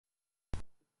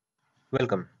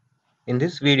Welcome. In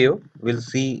this video, we'll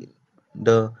see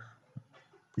the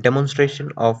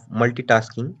demonstration of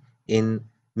multitasking in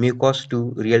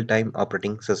uCOS-II real-time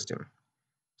operating system.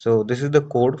 So this is the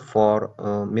code for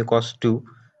uCOS-II,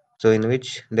 so in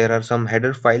which there are some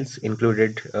header files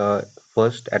included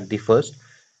first at the first.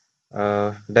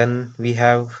 Then we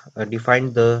have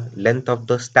defined the length of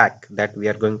the stack that we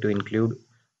are going to include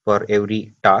for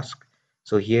every task.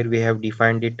 So here we have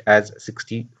defined it as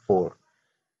 64.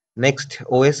 Next,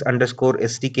 OS underscore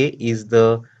SDK is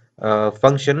the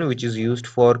function which is used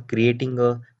for creating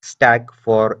a stack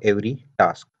for every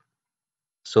task.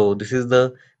 So this is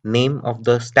the name of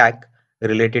the stack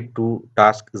related to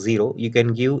task 0. You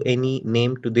can give any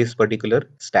name to this particular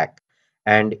stack.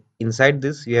 And inside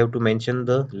this, you have to mention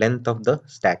the length of the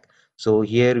stack. So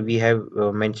here we have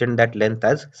mentioned that length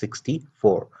as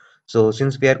 64. So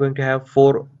since we are going to have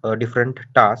four different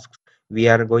tasks, we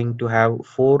are going to have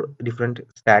four different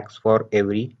stacks for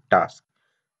every task.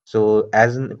 So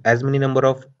as many number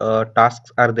of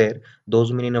tasks are there,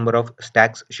 those many number of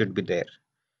stacks should be there.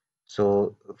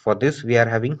 So for this, we are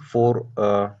having four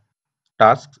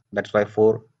tasks. That's why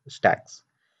four stacks.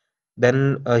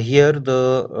 Then here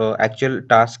the actual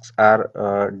tasks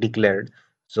are declared.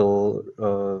 So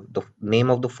the name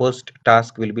of the first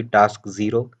task will be task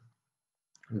 0,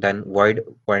 then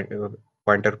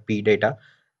pointer p data,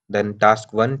 then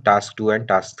task 1, task 2, and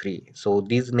task 3. So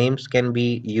these names can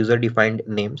be user defined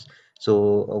names.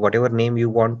 So whatever name you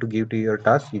want to give to your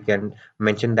task, you can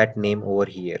mention that name over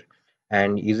here,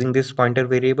 and using this pointer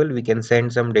variable we can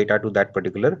send some data to that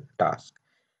particular task.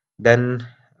 Then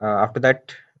after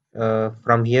that,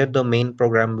 from here the main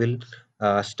program will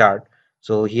start.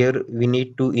 So here we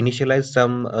need to initialize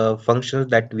some functions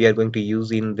that we are going to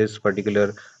use in this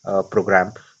particular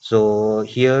program. So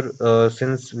here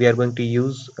since we are going to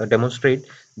use demonstrate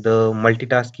the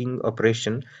multitasking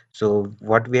operation, so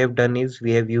what we have done is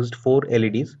we have used four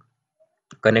LEDs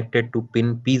connected to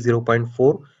pin P0.4,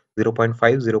 0.5,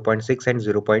 0.6, and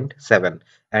 0.7,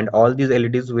 and all these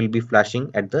LEDs will be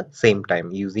flashing at the same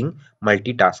time using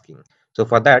multitasking. So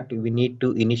for that we need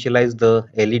to initialize the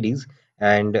LEDs,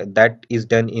 and that is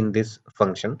done in this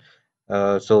function.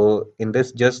 So in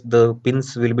this, just the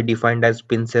pins will be defined as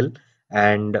pin cell,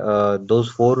 and those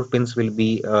four pins will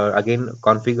be again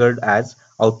configured as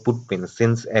output pins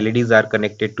since LEDs are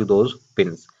connected to those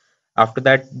pins. After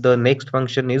that, the next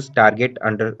function is target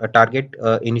under a target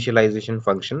initialization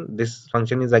function. This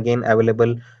function is again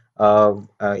available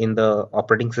in the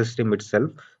operating system itself.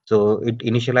 So it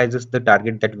initializes the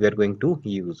target that we are going to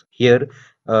use. Here,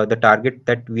 the target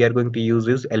that we are going to use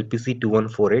is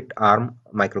LPC2148 ARM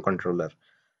microcontroller.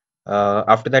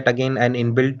 After that, again an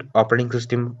inbuilt operating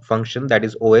system function, that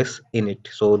is OS init.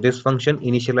 So this function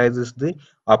initializes the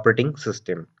operating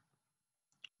system.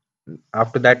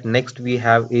 After that, next we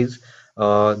have is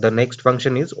the next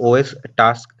function is OS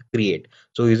task create.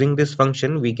 So using this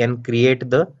function we can create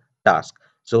the task.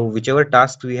 So whichever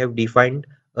tasks we have defined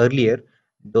earlier,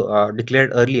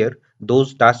 declared earlier,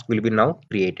 those tasks will be now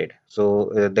created.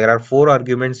 So there are four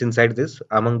arguments inside this.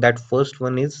 Among that, first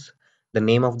one is the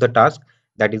name of the task,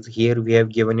 that is here we have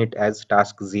given it as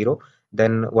task 0.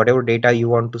 Then whatever data you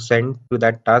want to send to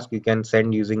that task, you can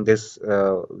send using this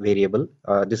variable,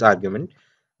 this argument.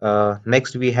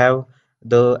 Next we have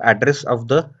the address of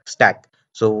the stack.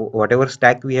 So whatever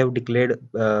stack we have declared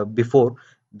before,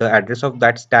 the address of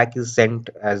that stack is sent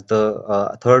as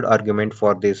the third argument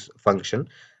for this function.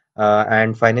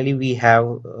 And finally we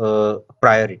have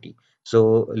priority.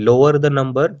 So lower the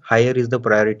number, higher is the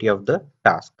priority of the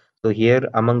task. So here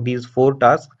among these four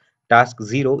tasks, task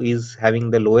 0 is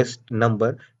having the lowest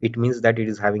number. It means that it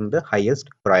is having the highest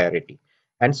priority,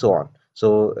 and so on.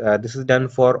 So this is done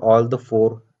for all the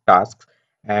four tasks.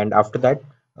 And after that,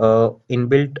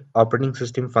 inbuilt operating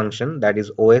system function, that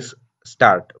is OS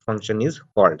start function, is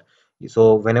called.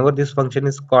 So whenever this function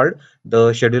is called,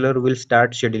 the scheduler will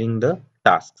start scheduling the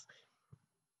tasks.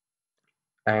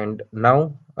 And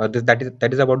now that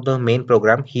is about the main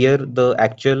program. Here the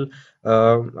actual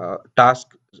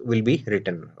task will be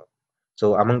written.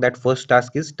 So among that, first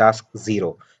task is task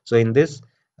 0. So in this,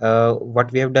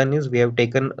 what we have done is we have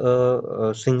taken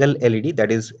a single LED,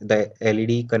 that is the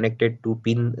LED connected to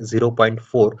pin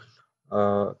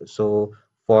 0.4. So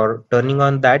for turning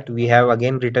on that, we have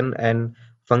again written an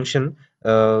function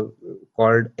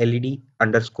called LED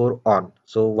underscore on.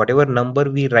 So whatever number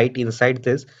we write inside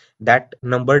this, that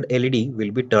numbered LED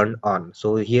will be turned on.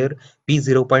 So here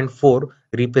P0.4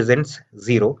 represents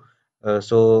 0.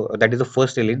 So that is the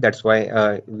first LED. That's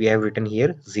why we have written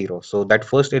here 0. So that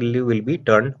first LED will be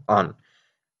turned on.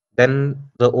 Then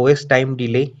the OS time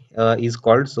delay is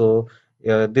called. So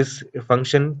this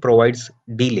function provides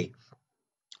delay.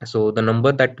 So the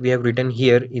number that we have written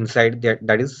here inside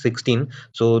that is 16.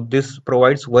 So this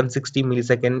provides 160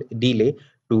 millisecond delay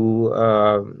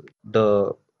to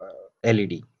the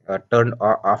LED.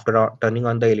 After turning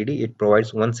on the LED, it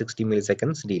provides 160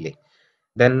 milliseconds delay.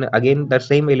 Then again, the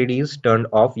same LED is turned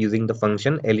off using the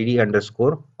function LED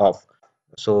underscore off.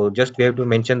 So just we have to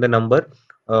mention the number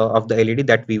of the LED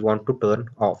that we want to turn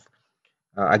off.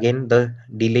 Again, the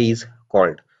delay is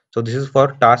called. So this is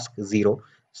for task 0.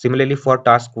 Similarly, for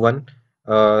task 1,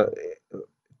 uh,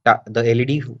 the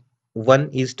LED 1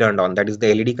 is turned on. That is,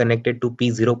 the LED connected to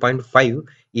P0.5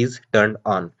 is turned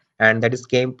on, and that is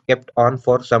kept on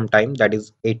for some time, that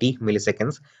is 80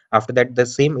 milliseconds. After that, the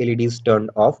same LED is turned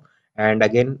off, and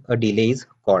again a delay is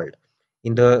called.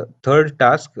 In the third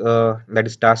task, that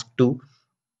is task 2,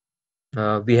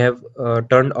 we have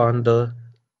turned on the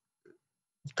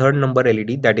third number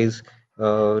LED, that is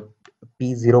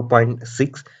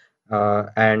P0.6,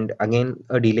 and again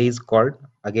a delay is called.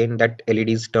 Again that LED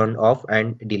is turned off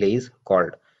and delay is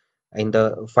called. In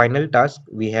the final task,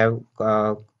 we have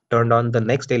turned on the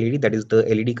next LED, that is the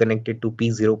LED connected to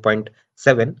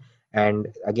P0.7, and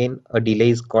again a delay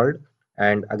is called,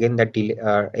 and again that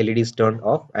LED is turned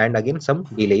off, and again some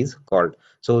delay is called.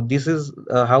 So this is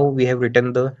how we have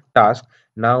written the task.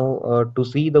 Now to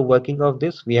see the working of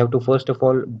this, we have to first of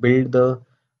all build the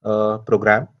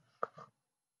program.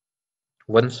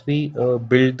 Once we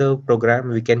build the program,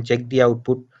 we can check the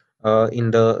output in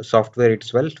the software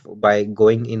itself by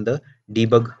going in the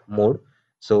debug mode.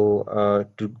 So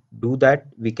to do that,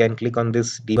 we can click on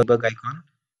this debug icon,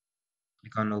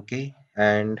 click on OK,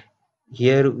 and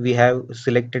here we have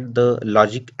selected the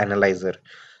logic analyzer.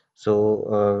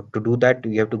 So to do that,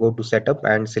 you have to go to setup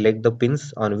and select the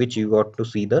pins on which you want to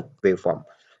see the waveform.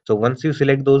 So once you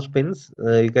select those pins,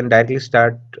 you can directly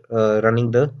start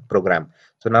running the program.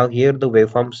 So now here the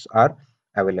waveforms are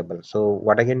available. So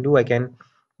what I can do, I can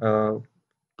uh,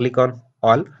 click on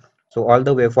all. So all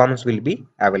the waveforms will be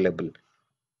available.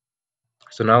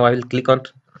 So now I will click on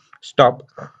stop.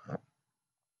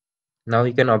 Now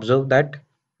you can observe that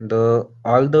the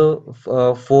all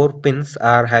the four pins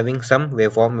are having some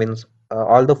waveform. Means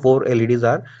all the four LEDs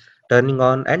are turning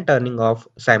on and turning off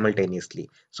simultaneously.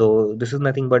 So this is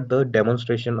nothing but the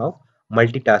demonstration of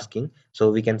multitasking.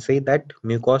 So we can say that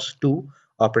uCOS-II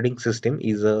operating system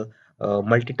is a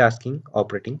multitasking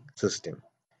operating system.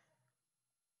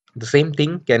 The same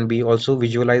thing can be also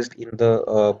visualized in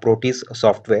the Proteus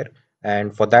software,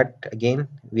 and for that again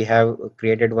we have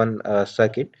created one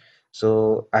circuit.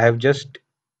 So I have just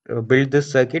built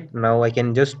this circuit. Now I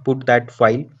can just put that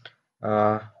file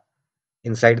uh,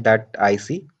 inside that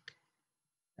IC,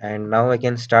 and now I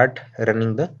can start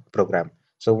running the program.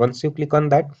 So once you click on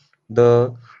that,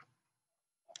 the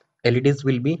LEDs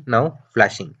will be now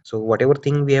flashing. So whatever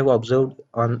thing we have observed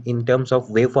on in terms of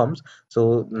waveforms,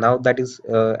 so now that is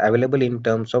available in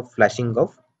terms of flashing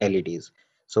of LEDs.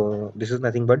 So this is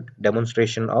nothing but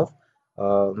demonstration of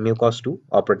uCOS-II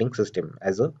operating system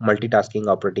as a multitasking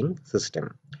operating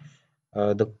system.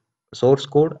 The source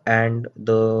code and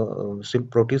the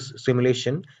Proteus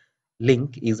simulation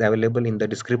link is available in the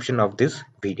description of this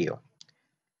video.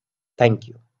 Thank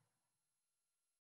you.